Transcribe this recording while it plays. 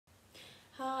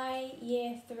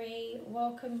Year 3,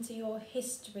 welcome to your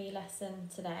history lesson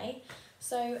today.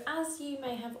 So as you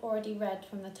may have already read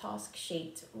from the task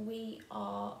sheet, we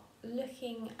are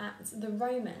looking at the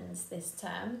Romans this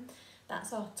term.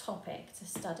 That's our topic to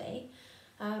study.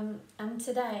 And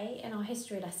today in our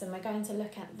history lesson we're going to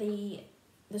look at the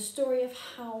story of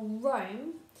how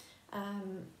Rome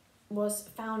was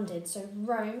founded. So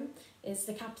Rome is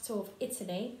the capital of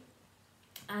Italy,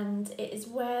 and it is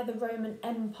where the Roman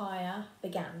Empire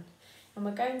began. And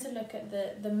we're going to look at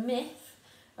the myth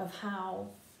of how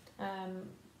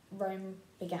Rome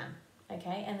began,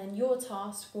 okay? And then your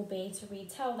task will be to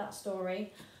retell that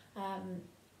story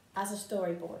as a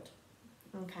storyboard,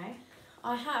 okay?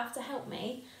 I have, to help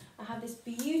me, I have this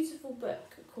beautiful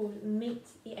book called Meet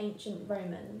the Ancient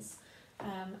Romans,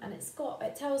 and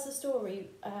it tells the story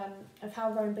of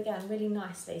how Rome began really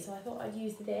nicely. So I thought I'd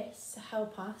use this to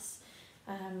help us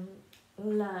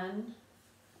learn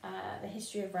the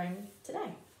history of Rome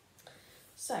today.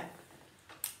 So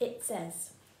it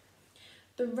says,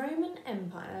 the Roman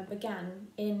Empire began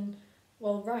in,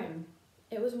 Rome.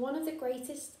 It was one of the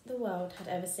greatest the world had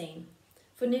ever seen.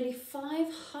 For nearly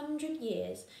 500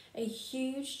 years, a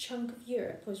huge chunk of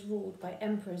Europe was ruled by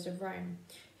emperors of Rome,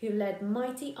 who led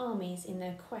mighty armies in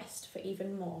their quest for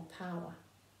even more power.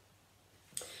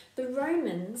 The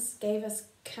Romans gave us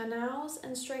canals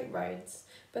and straight roads,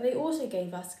 but they also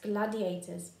gave us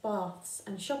gladiators, baths,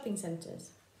 and shopping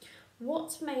centres.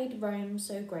 What made Rome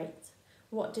so great?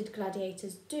 What did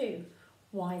gladiators do?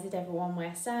 Why did everyone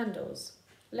wear sandals?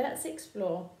 Let's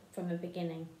explore from the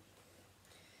beginning.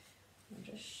 I'll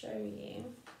just show you.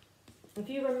 If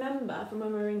you remember from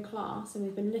when we were in class and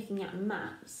we've been looking at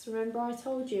maps, remember I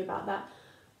told you about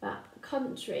that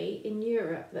country in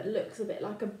Europe that looks a bit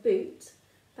like a boot?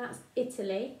 That's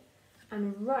Italy,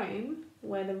 and Rome,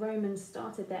 where the Romans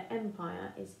started their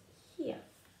empire, is here.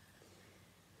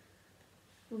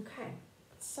 Okay,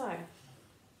 so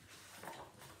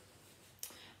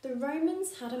the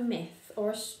Romans had a myth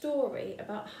or a story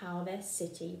about how their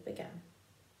city began.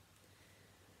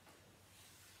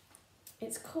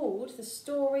 It's called the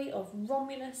story of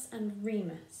Romulus and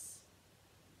Remus.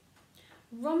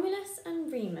 Romulus and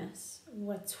Remus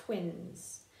were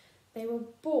twins. They were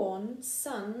born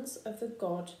sons of the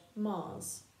god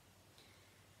Mars.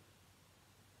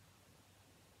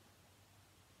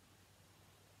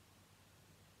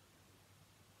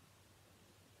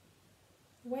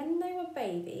 When they were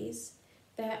babies,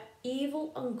 their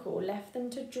evil uncle left them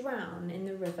to drown in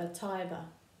the river Tiber.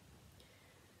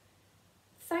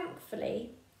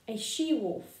 Thankfully, a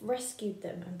she-wolf rescued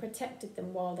them and protected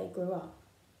them while they grew up.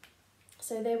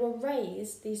 So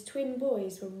these twin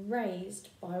boys were raised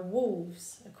by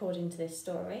wolves, according to this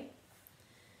story.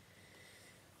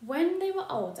 When they were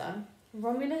older,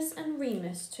 Romulus and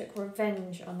Remus took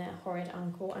revenge on their horrid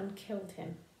uncle and killed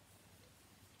him.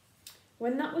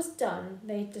 When that was done,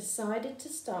 they decided to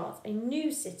start a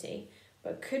new city,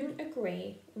 but couldn't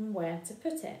agree on where to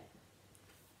put it.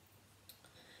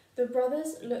 The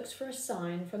brothers looked for a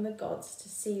sign from the gods to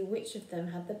see which of them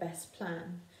had the best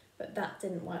plan, but that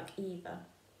didn't work either.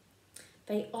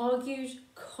 They argued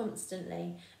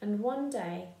constantly and one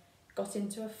day got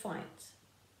into a fight.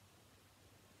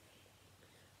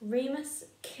 Remus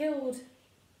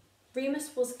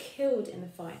was killed in the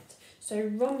fight, so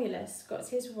Romulus got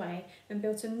his way and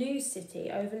built a new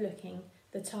city overlooking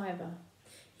the Tiber.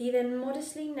 He then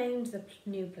modestly named the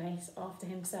new place after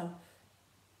himself.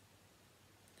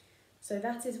 So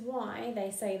that is why they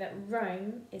say that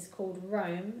Rome is called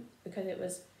Rome, because it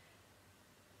was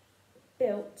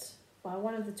built by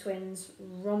one of the twins,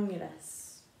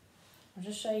 Romulus. I'll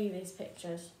just show you these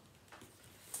pictures.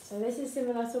 So this is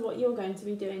similar to what you're going to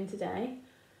be doing today.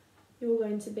 You're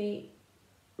going to be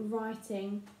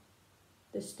writing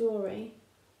the story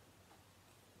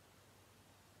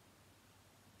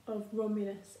of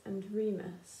Romulus and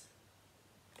Remus.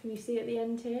 Can you see at the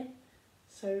end here?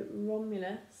 So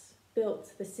Romulus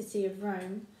built the city of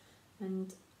Rome,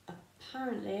 and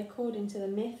apparently, according to the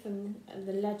myth and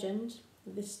the legend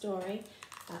of this story,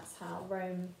 that's how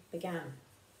Rome began.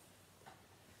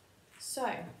 So,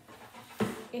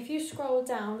 if you scroll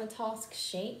down the task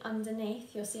sheet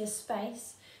underneath, you'll see a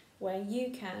space where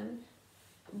you can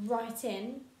write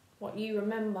in what you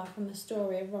remember from the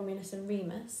story of Romulus and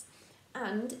Remus,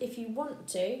 and if you want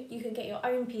to, you can get your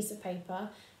own piece of paper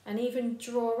and even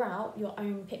draw out your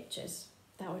own pictures.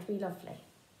 That would be lovely.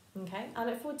 Okay, I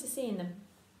look forward to seeing them.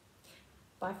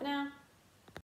 Bye for now.